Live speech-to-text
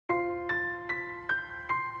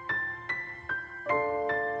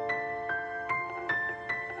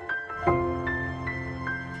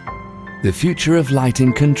The future of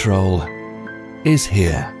lighting control is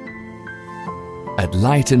here. At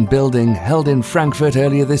Light & Building held in Frankfurt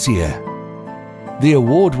earlier this year, the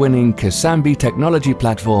award-winning Casambi technology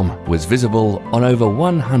platform was visible on over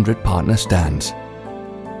 100 partner stands.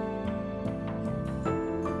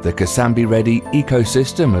 The Casambi-ready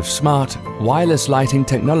ecosystem of smart, wireless lighting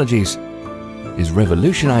technologies is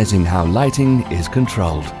revolutionizing how lighting is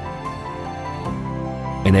controlled,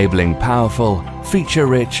 enabling powerful,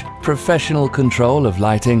 feature-rich, professional control of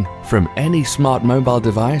lighting from any smart mobile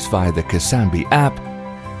device via the Casambi app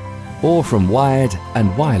or from wired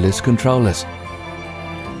and wireless controllers.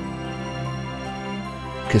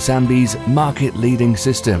 Casambi's market-leading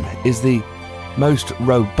system is the most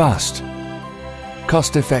robust,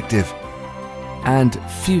 cost-effective and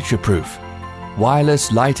future-proof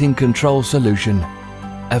wireless lighting control solution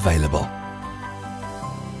available.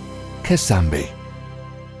 Casambi.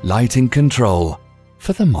 Lighting control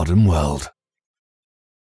for the modern world.